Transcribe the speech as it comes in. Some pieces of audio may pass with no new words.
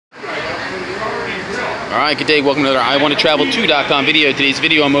Alright, good day. Welcome to another iwantotravel2.com video. Today's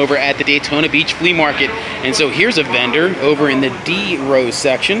video, I'm over at the Daytona Beach Flea Market. And so here's a vendor over in the D row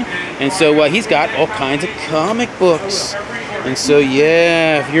section. And so he's got all kinds of comic books. And so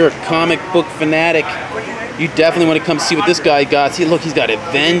yeah, if you're a comic book fanatic, you definitely want to come see what this guy got. See, look, he's got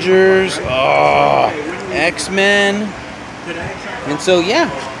Avengers, X-Men. And so yeah,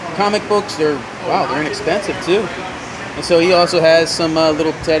 comic books, they're inexpensive too. And so he also has some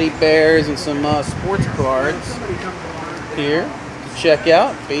little teddy bears and some sports cards here to check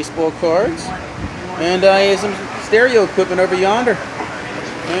out, baseball cards. And he has some stereo equipment over yonder.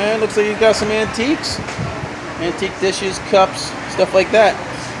 And looks like he's got some antiques. Antique dishes, cups, stuff like that.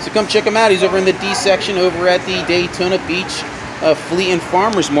 So come check him out. He's over in the D section over at the Daytona Beach Flea and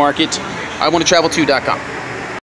Farmers Market. iwantotravel2.com.